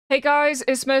Hey guys,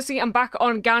 it's Mercy. I'm back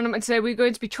on Gamdom, and today we're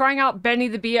going to be trying out Benny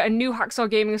the Beer, a new hacksaw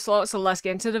gaming slot, so let's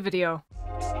get into the video.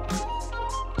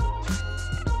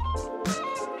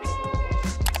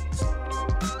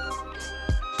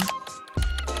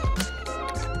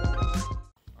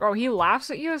 Bro, he laughs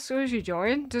at you as soon as you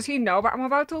join. Does he know that I'm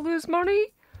about to lose money?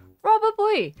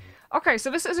 Probably. Okay,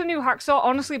 so this is a new hacksaw.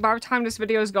 Honestly, by the time this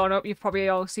video has gone up, you've probably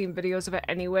all seen videos of it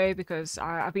anyway, because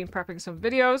I've been prepping some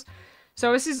videos.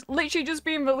 So this is literally just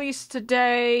being released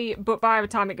today, but by the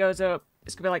time it goes up,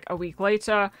 it's gonna be like a week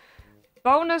later.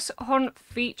 Bonus hunt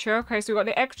feature. Okay, so we've got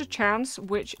the extra chance,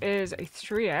 which is a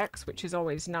 3x, which is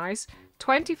always nice.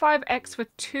 25x for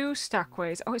 2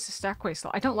 stackways. Oh, it's a stackways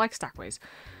slot. I don't like stackways.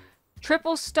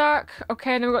 Triple stack.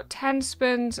 Okay, and then we've got 10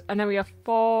 spins, and then we have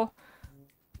 4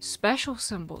 special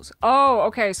symbols. Oh,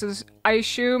 okay, so this, I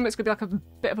assume it's gonna be like a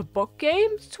bit of a book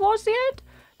game towards the end?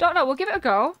 Don't know, we'll give it a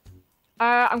go.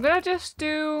 I'm gonna just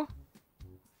do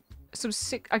some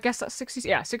I guess that's 60,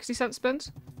 yeah, 60-cent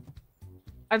spins.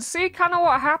 And see kind of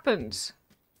what happens.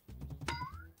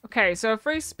 Okay, so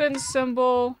 3 spin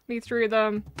symbol, need 3 of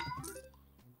them.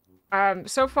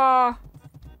 So far,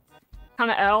 kind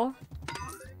of L.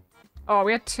 Oh,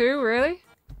 we had 2, really?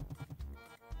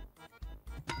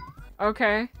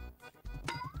 Okay.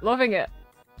 Loving it.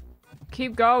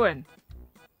 Keep going.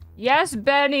 Yes,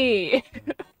 Benny!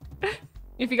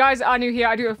 If you guys are new here,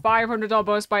 I do a $500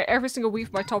 bonus buy every single week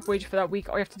for my top wager for that week.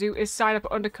 All you have to do is sign up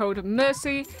under code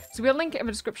MERCY. So we'll link it in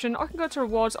the description, or you can go to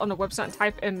rewards on the website and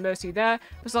type in MERCY there.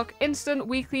 There's like instant,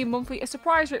 weekly, monthly, a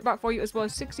surprise rate back for you, as well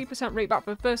as 60% rate back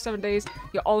for the first 7 days.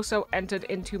 You're also entered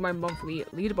into my monthly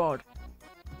leaderboard.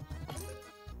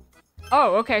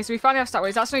 Oh, okay, so we finally have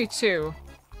stackways. That's only 2.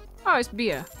 Oh, it's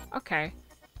beer. Okay.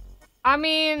 I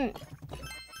mean,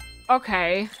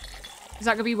 okay. Is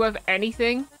that gonna be worth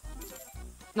anything?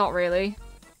 Not really.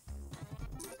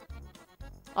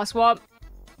 Last one.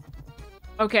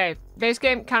 Okay, base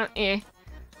game kind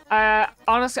of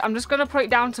honestly, I'm just gonna put it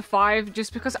down to 5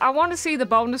 just because I want to see the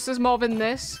bonuses more than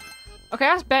this. Okay,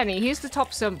 that's Benny. He's the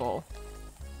top symbol.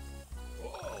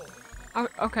 Oh,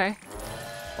 okay.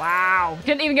 Wow.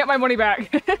 Didn't even get my money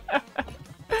back.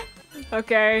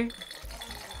 Okay.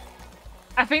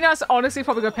 I think that's honestly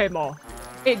probably gonna pay more.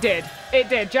 It did. It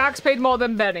did. Jax paid more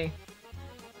than Benny.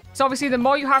 So obviously the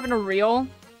more you have in a reel,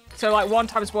 so like 1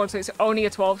 times 1, so it's only a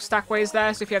 12 stackways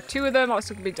there. So if you have 2 of them, it's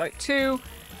going to be like 2,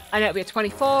 and it'll be a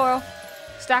 24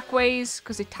 stackways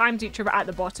because they timed each other at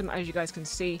the bottom, as you guys can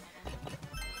see.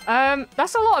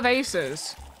 That's a lot of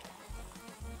aces.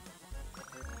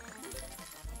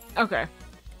 Okay,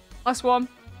 last one.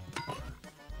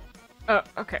 Oh,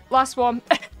 okay, last one.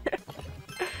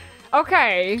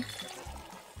 Okay,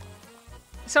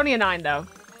 it's only a 9 though.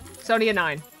 It's only a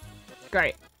 9.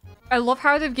 Great. I love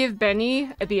how they've give Benny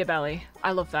a beer belly.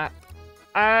 I love that.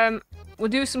 We'll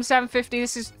do some 750.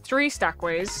 This is 3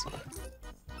 stackways.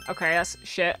 Okay, that's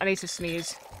shit. I need to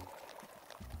sneeze.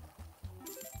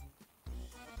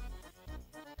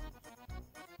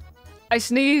 I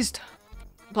sneezed.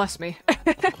 Bless me.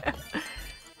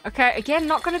 Okay, again,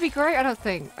 not gonna be great, I don't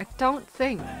think. I don't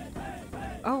think.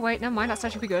 Oh, wait, never mind. That's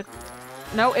actually good.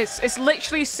 No, it's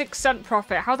literally 6-cent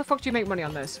profit. How the fuck do you make money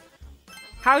on this?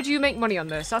 How do you make money on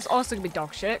this? That's also gonna be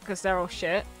dog shit, because they're all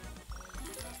shit.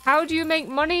 How do you make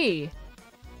money?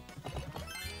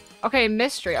 Okay,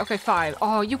 mystery. Okay, 5.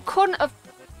 Oh, you couldn't have...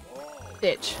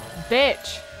 Bitch.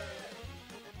 Bitch.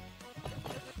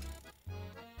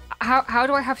 How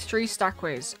do I have 3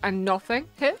 stackways and nothing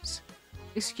hits?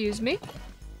 Excuse me?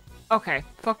 Okay,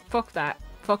 fuck that.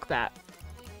 Fuck that.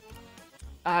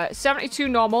 72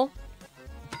 normal.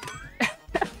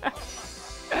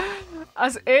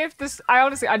 As if this... I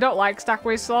honestly, I don't like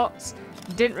stackway slots.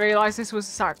 Didn't realize this was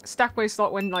a stackway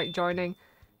slot when, like, joining.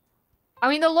 I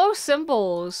mean, the low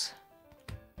symbols.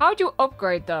 How do you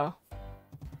upgrade, though?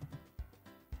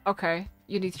 Okay,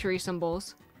 you need 3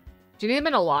 symbols. Do you need them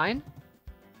in a line?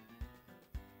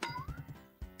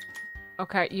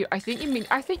 Okay, I think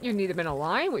you need them in a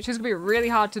line, which is gonna be really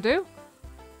hard to do.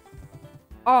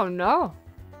 Oh, no.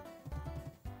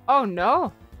 Oh,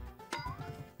 no.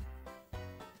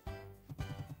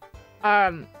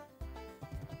 Are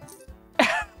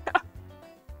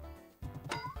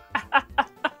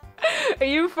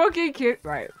you fucking kidding?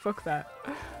 Right, fuck that.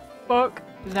 Fuck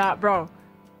that, bro.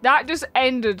 That just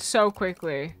ended so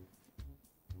quickly.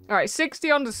 Alright,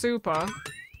 60 on the super.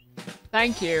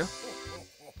 Thank you.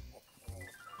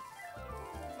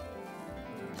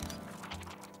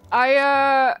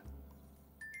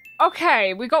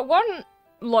 Okay, we got 1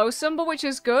 low symbol, which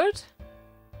is good.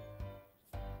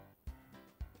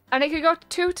 And it could go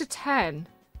 2 to 10.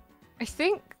 I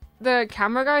think the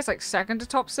camera guy's like 2nd to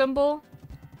top symbol.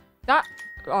 That...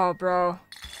 Oh, bro.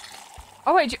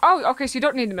 Oh, wait. Oh, okay, so you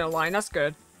don't need them in a line. That's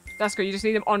good. That's good. You just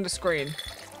need them on the screen.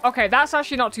 Okay, that's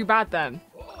actually not too bad then.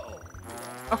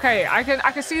 Okay, I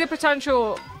can see the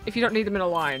potential if you don't need them in a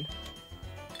line.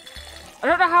 I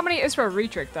don't know how many it is for a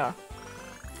retrick, though.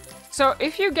 So,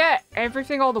 if you get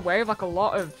everything all the way, like a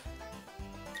lot of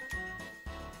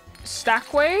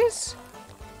stack ways,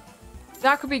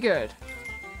 that could be good.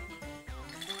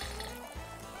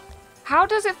 How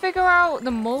does it figure out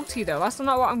the multi, though? That's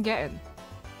not what I'm getting.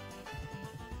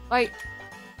 Like,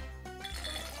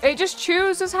 it just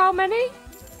chooses how many?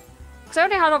 Because I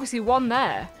only had, obviously, one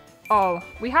there. Oh,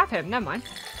 we have him. Never mind.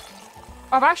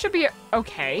 Oh, that should be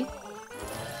okay.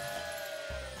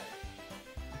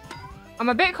 I'm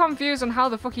a bit confused on how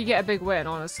the fuck you get a big win,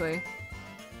 honestly.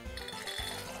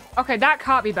 Okay, that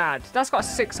can't be bad. That's got a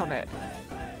 6 on it.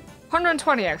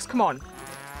 120x, come on.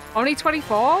 Only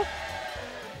 24?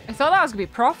 I thought that was gonna be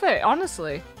profit,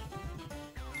 honestly.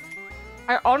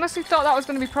 I honestly thought that was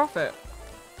gonna be profit.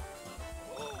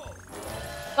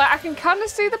 Like, I can kind of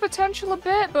see the potential a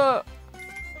bit, but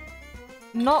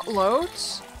not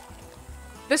loads.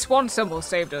 This one symbol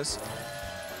saved us.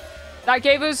 That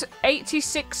gave us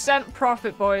 86-cent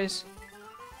profit, boys.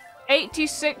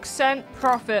 86-cent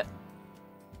profit.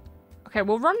 Okay,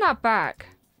 we'll run that back.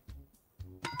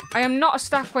 I am not a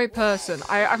stackway person.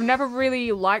 I've never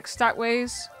really liked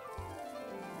stackways.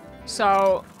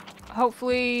 So,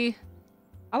 hopefully...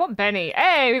 I want Benny.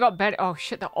 Hey, we got Benny. Oh,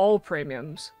 shit, they're all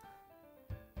premiums.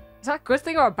 Is that a good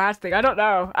thing or a bad thing? I don't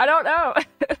know. I don't know.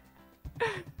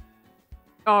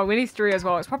 Oh, we need 3 as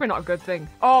well. It's probably not a good thing.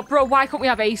 Oh, bro, why couldn't we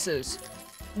have aces?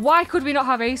 Why could we not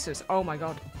have aces? Oh, my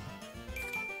God.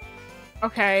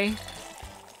 Okay.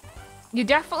 You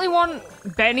definitely want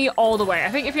Benny all the way. I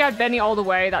think if you had Benny all the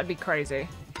way, that'd be crazy.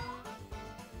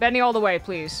 Benny all the way,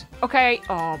 please. Okay.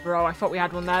 Oh, bro, I thought we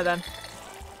had one there then.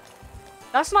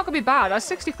 That's not gonna be bad. That's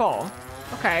 64.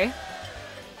 Okay.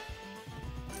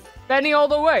 Benny all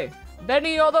the way.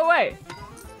 Benny all the way.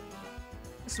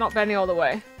 It's not Benny all the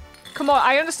way. Come on,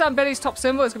 I understand Benny's top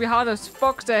symbol. It's gonna be hard as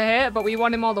fuck to hit, but we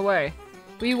want him all the way.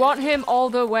 We want him all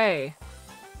the way.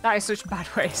 That is such bad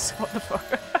ways. What the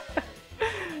fuck?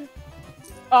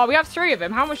 Oh, we have 3 of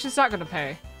him. How much is that gonna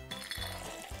pay?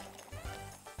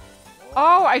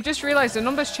 Oh, I just realized the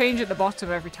numbers change at the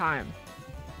bottom every time.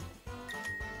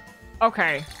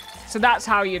 Okay, so that's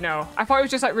how you know. I thought it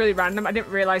was just like really random. I didn't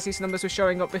realize these numbers were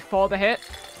showing up before the hit.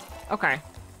 Okay.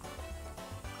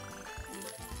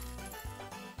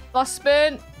 Last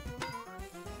spin.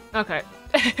 Okay.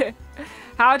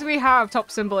 How do we have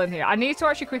top symbol in here? I need to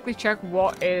actually quickly check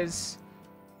what is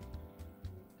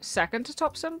second to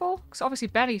top symbol. Because obviously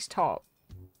Benny's top.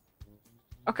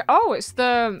 Okay. Oh, it's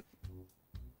the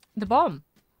bomb.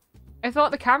 I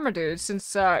thought the camera dude,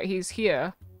 since he's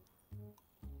here.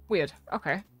 Weird.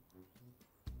 Okay.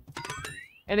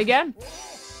 And again.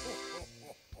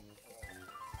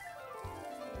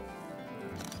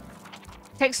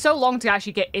 Takes so long to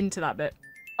actually get into that bit.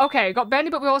 Okay, got Benny,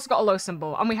 but we also got a low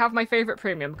symbol. And we have my favorite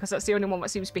premium, because that's the only one that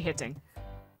seems to be hitting.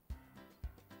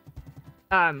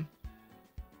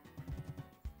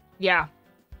 Yeah.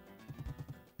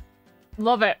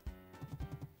 Love it.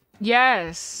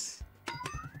 Yes.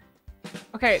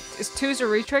 Okay, is 2's a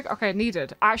retrick? Okay,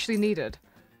 needed. Actually needed.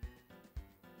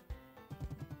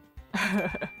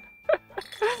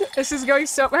 This is going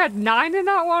so... We had 9 in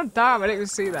that one? Damn, I didn't even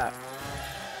see that.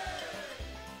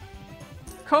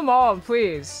 Come on,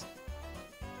 please.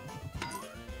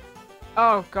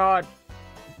 Oh, God.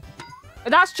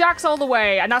 That's jacks all the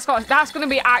way, and that's gonna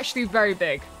be actually very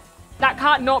big. That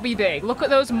can't not be big. Look at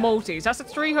those multis. That's a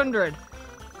 300.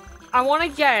 I want to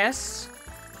guess...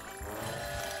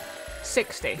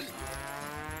 60.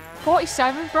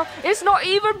 47, bro? It's not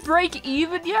even break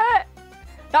even yet?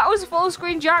 That was full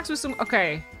screen jacks with some...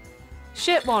 Okay.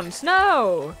 Shit ones.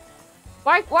 No.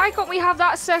 Why can't we have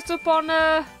that set up on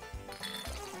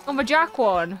the jack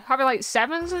one? Having like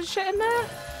 7s and shit in there?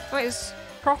 I mean, it's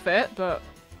profit, but...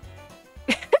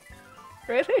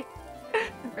 Really?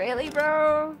 Really,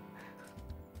 bro?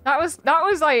 That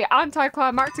was like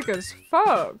anticlimactic as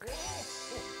fuck.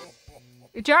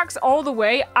 Jacks all the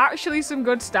way, actually some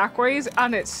good stack ways,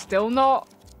 and it's still not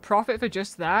profit for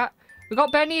just that. We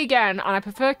got Benny again, and I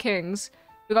prefer kings.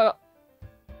 We got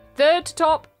 3rd to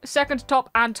top, 2nd to top,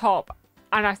 and top.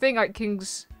 And I think like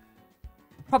kings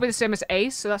probably the same as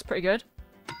ace, so that's pretty good.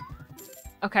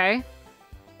 Okay.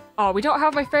 Oh, we don't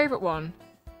have my favorite one.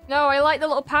 No, I like the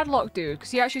little padlock dude,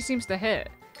 because he actually seems to hit.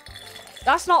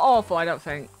 That's not awful, I don't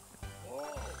think.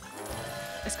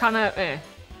 It's kind of eh.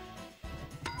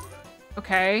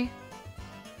 Okay.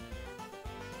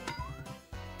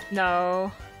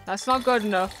 No, that's not good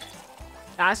enough.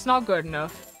 That's not good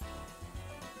enough.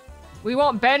 We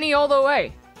want Benny all the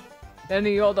way.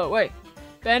 Benny all the way.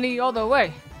 Benny all the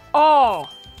way. Oh,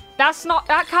 that's not,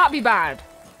 that can't be bad.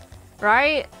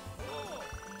 Right?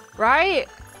 Right?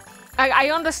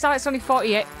 I understand it's only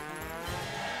 48.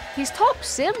 He's top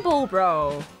symbol,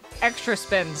 bro. Extra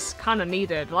spins, kind of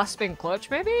needed. Last spin clutch,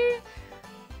 maybe?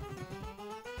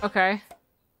 Okay.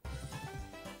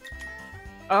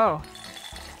 Oh.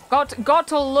 Got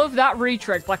to love that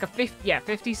retrig, like a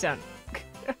 50 cent.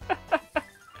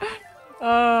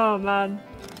 Oh, man.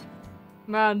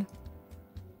 Man.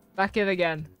 Back in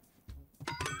again.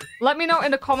 Let me know in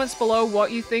the comments below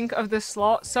what you think of this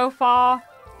slot. So far,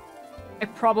 I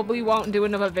probably won't do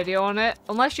another video on it.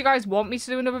 Unless you guys want me to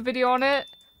do another video on it,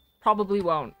 probably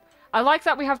won't. I like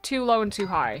that we have too low and too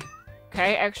high.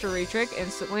 Okay, extra retrig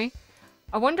instantly.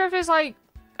 I wonder if there's like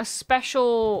a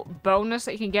special bonus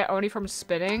that you can get only from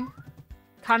spinning.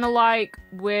 Kind of like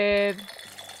with...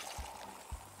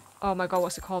 Oh my god,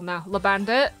 what's it called now? Le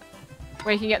Bandit.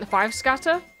 Where you can get the 5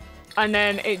 scatter. And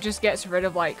then it just gets rid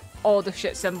of like all the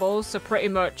shit symbols. So pretty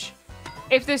much,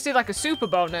 if this did like a super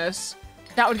bonus,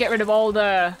 that would get rid of all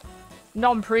the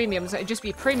non-premiums. It'd just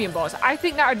be premium boss. I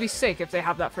think that would be sick if they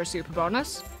have that for a super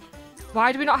bonus.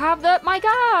 Why do we not have that? My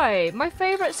guy! My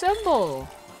favorite symbol!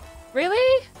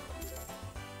 Really?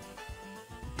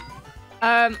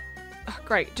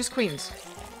 Great. Just queens.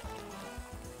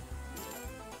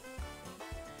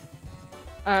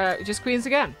 Just queens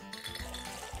again.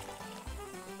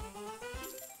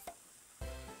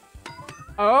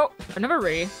 Oh, another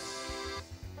re.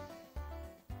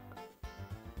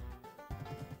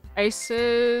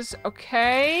 Aces,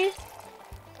 okay.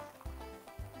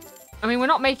 I mean, we're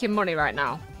not making money right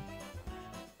now.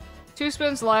 2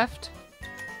 spins left.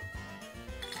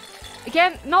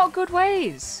 Again, not good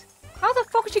ways. How the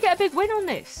fuck did you get a big win on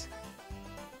this?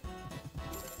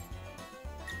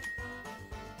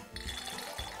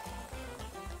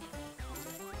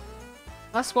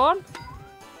 Last one?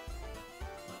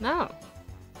 No.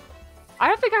 I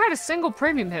don't think I had a single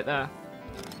premium hit there.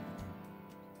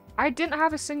 I didn't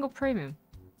have a single premium.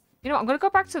 You know what, I'm gonna go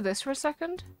back to this for a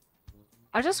second.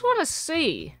 I just want to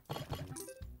see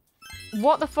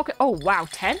what the fuck. Oh wow,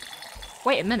 10?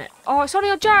 Wait a minute. Oh, it's only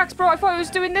on Jax, bro. I thought it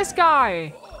was doing this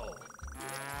guy.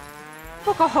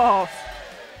 Fuck off.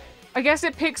 I guess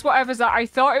it picks whatever's that. I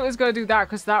thought it was gonna do that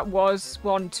because that was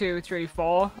 1, 2, 3,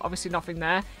 4. Obviously nothing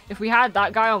there. If we had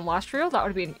that guy on last reel, that would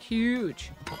have been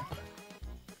huge.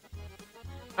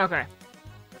 Okay.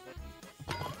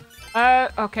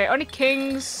 Okay, only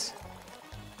kings.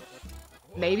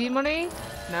 Maybe money?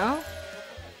 No?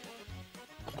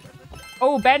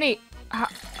 Oh, Benny.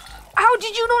 How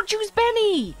did you not choose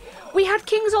Benny? We had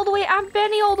kings all the way and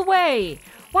Benny all the way.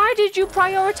 Why did you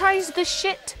prioritize the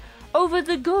shit over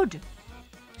the good?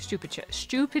 Stupid shit.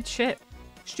 Stupid shit.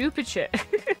 Stupid shit.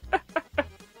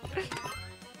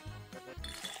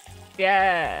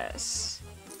 Yes.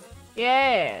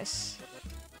 Yes.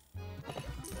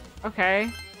 Okay.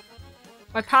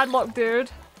 My padlock dude.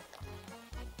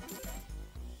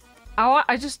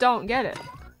 I just don't get it.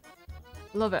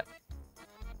 Love it.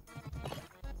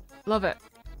 Love it.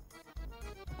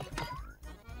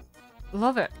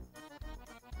 Love it.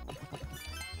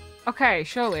 Okay,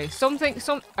 surely. Okay, it's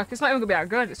not even gonna be that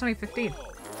good. It's only 15.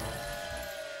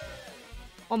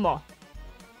 One more.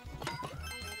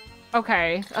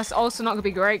 Okay, that's also not gonna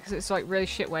be great because it's like really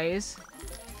shit ways.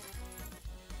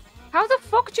 How the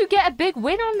fuck did you get a big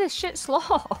win on this shit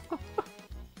slot?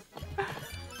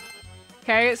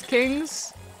 Okay, it's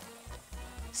kings.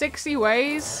 60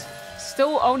 ways.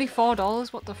 Still only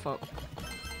 $4. What the fuck?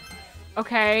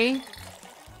 Okay.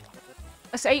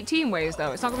 That's 18 ways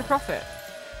though. It's not gonna be profit.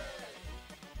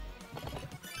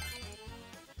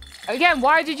 Again,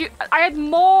 why did you... I had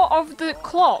more of the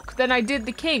clock than I did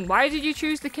the king. Why did you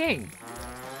choose the king?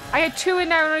 I had 2 in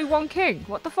there and only 1 king.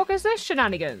 What the fuck is this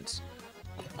shenanigans?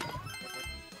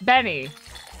 Benny.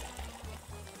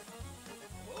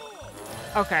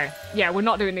 Okay. Yeah, we're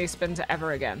not doing these spins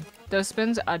ever again. Those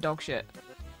spins are dog shit.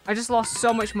 I just lost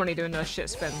so much money doing those shit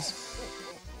spins.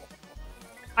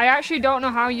 I actually don't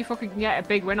know how you fucking get a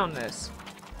big win on this.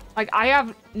 Like, I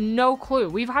have no clue.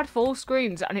 We've had full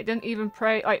screens and it didn't even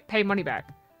pay money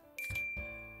back.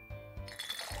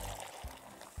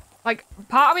 Like,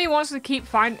 part of me wants to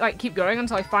keep going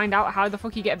until I find out how the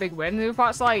fuck you get a big win. The other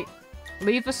part's like,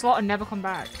 leave the slot and never come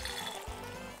back.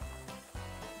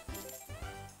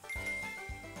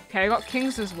 Okay, I got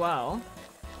kings as well.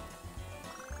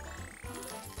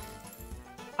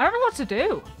 I don't know what to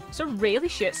do. It's a really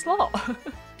shit slot.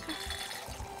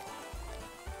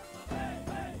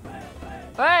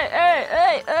 Hey,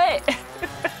 hey, hey, hey!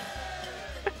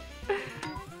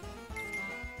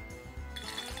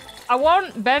 I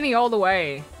want Benny all the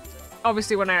way.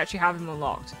 Obviously, when I actually have him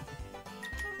unlocked.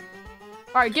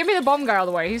 Alright, give me the bomb guy all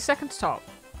the way. He's second to top.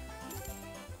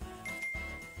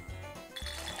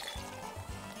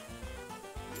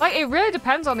 Like, it really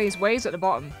depends on these waves at the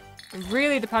bottom. It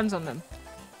really depends on them.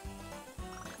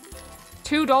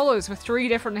 $2 for 3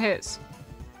 different hits.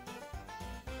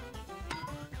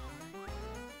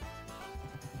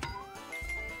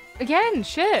 Again,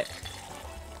 shit.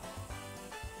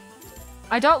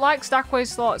 I don't like stackaway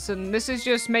slots, and this is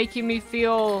just making me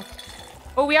feel...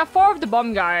 Oh, we have 4 of the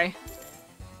bomb guy.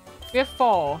 We have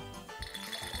 4.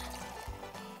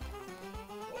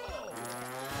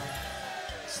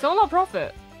 Still not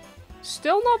profit.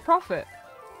 Still not profit.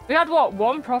 We had, what,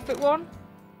 1 profit one?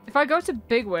 If I go to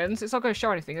big wins, it's not going to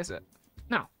show anything, is it?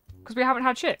 No, because we haven't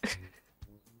had shit.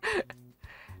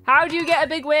 How do you get a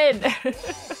big win?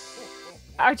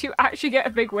 How do you actually get a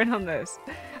big win on this?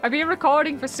 I've been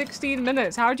recording for 16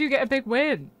 minutes. How do you get a big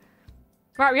win?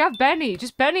 Right, we have Benny.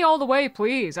 Just Benny all the way,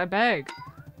 please. I beg.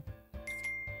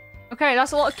 Okay,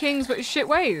 that's a lot of kings, but it's shit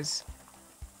ways.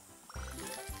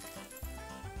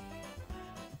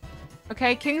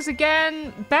 Okay, kings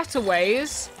again. Better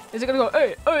ways. Is it gonna go,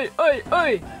 oi, oi, oi,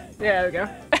 oi? Yeah, there we go.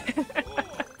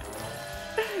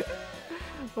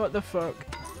 What the fuck?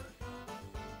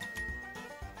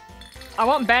 I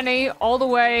want Benny all the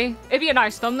way. It'd be a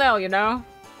nice thumbnail, you know?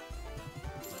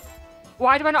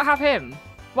 Why do I not have him?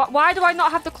 Why do I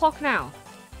not have the clock now?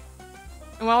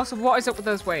 And also, what is up with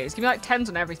those ways? Give me like 10s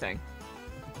on everything.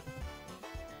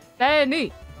 Benny.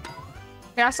 Okay,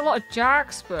 that's a lot of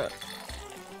jacks, but...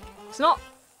 It's not...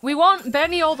 We want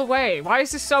Benny all the way. Why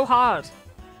is this so hard?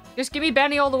 Just give me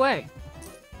Benny all the way.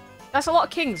 That's a lot of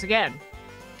kings again.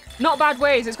 Not bad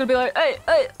ways. It's gonna be like, hey,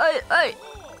 hey, hey, hey.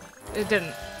 It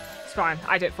didn't. It's fine.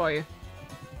 I did it for you.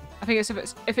 I think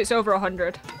it's if it's over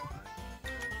 100.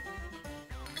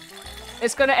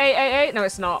 It's gonna 888. No,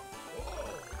 it's not.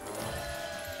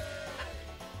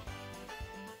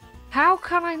 How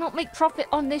can I not make profit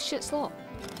on this shit slot?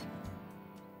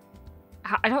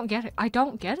 I don't get it. I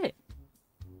don't get it.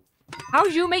 How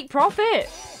do you make profit?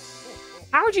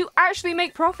 How do you actually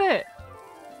make profit?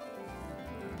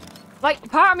 Like,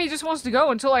 part of me just wants to go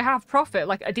until I have profit,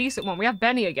 like a decent one. We have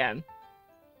Benny again.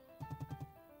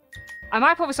 I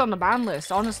might put this on the ban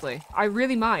list, honestly. I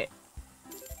really might.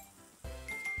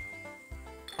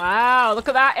 Wow, look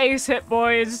at that ace hit,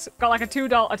 boys. Got like a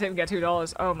 $2. I didn't get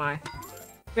 $2. Oh my.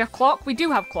 We have clock? We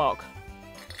do have clock.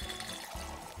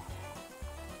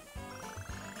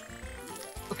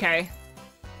 Okay.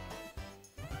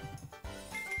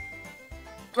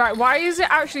 Right, why is it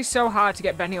actually so hard to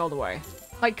get Benny all the way?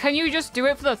 Like, can you just do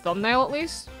it for the thumbnail at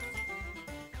least?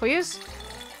 Please?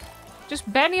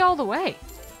 Just Benny all the way.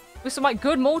 With some, like,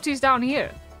 good multis down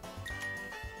here.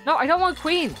 No, I don't want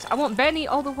queens. I want Benny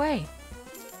all the way.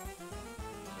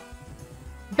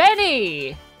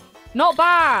 Benny! Not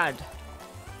bad.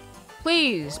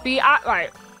 Please, be at... Right.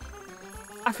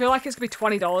 I feel like it's gonna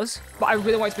be $20, but I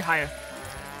really want it to be higher.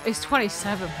 It's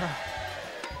 27, bro.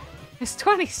 It's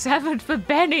 27 for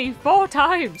Benny 4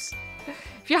 times.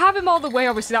 If you have him all the way,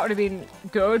 obviously that would have been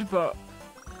good, but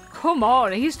come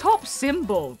on, he's top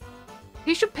symbol.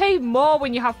 He should pay more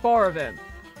when you have 4 of him.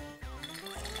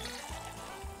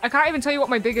 I can't even tell you what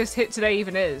my biggest hit today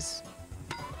even is.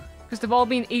 Because they've all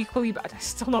been equally bad. It's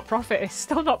still not profit. It's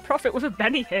still not profit with a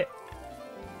Benny hit.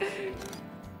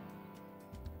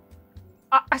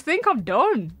 I think I'm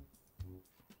done.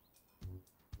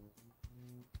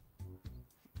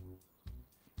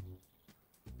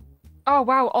 Oh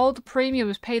wow, all the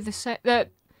premiums pay the same.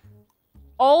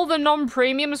 All the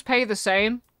non-premiums pay the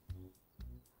same.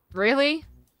 Really?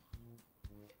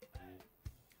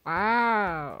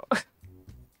 Wow.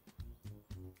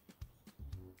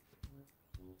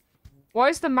 What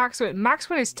is the max win? Max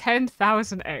win is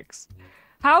 10,000x.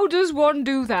 How does one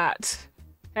do that?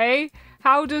 Hey?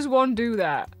 How does one do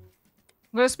that?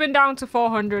 I'm gonna spin down to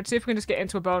 400, see if we can just get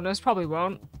into a bonus. Probably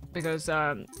won't, because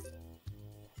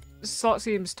slot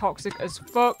seems toxic as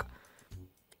fuck.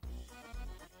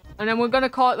 And then we're gonna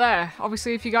call it there.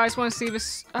 Obviously, if you guys want to see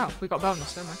this... Oh, we got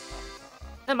bonus. Never mind.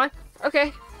 Never mind.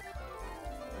 Okay.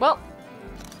 Well.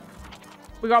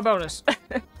 We got a bonus.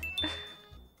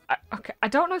 Okay, I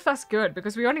don't know if that's good,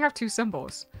 because we only have 2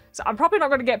 symbols. So I'm probably not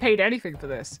gonna get paid anything for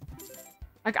this.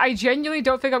 Like, I genuinely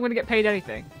don't think I'm gonna get paid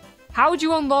anything. How would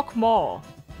you unlock more?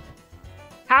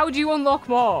 How do you unlock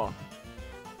more?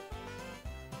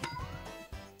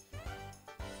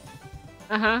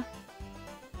 Uh-huh.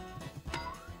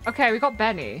 Okay, we got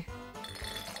Benny.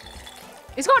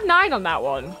 He's got 9 on that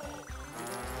one.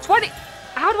 20.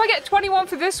 How do I get 21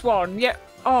 for this one? Yeah.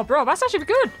 Oh, bro, that's actually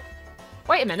good.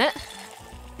 Wait a minute.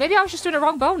 Maybe I was just doing the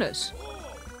wrong bonus.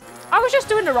 I was just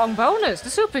doing the wrong bonus. The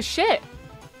super shit.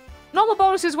 Normal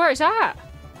bonus is where it's at.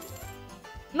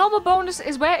 Normal bonus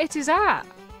is where it is at.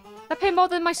 I pay more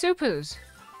than my supers.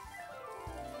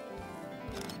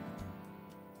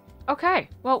 Okay,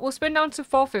 well, we'll spin down to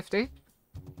 450.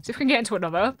 See if we can get into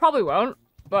another. Probably won't,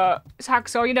 but it's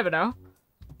hacksaw, you never know.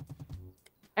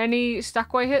 Any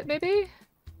stackway hit, maybe?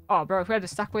 Oh, bro, if we had the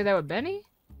stackway there with Benny?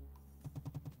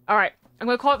 Alright, I'm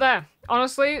gonna call it there.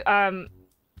 Honestly, kind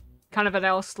of an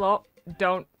L slot.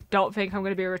 Don't think I'm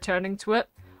gonna be returning to it.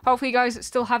 Hopefully you guys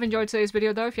still have enjoyed today's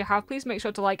video though. If you have, please make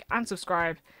sure to like and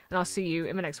subscribe, and I'll see you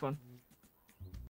in the next one.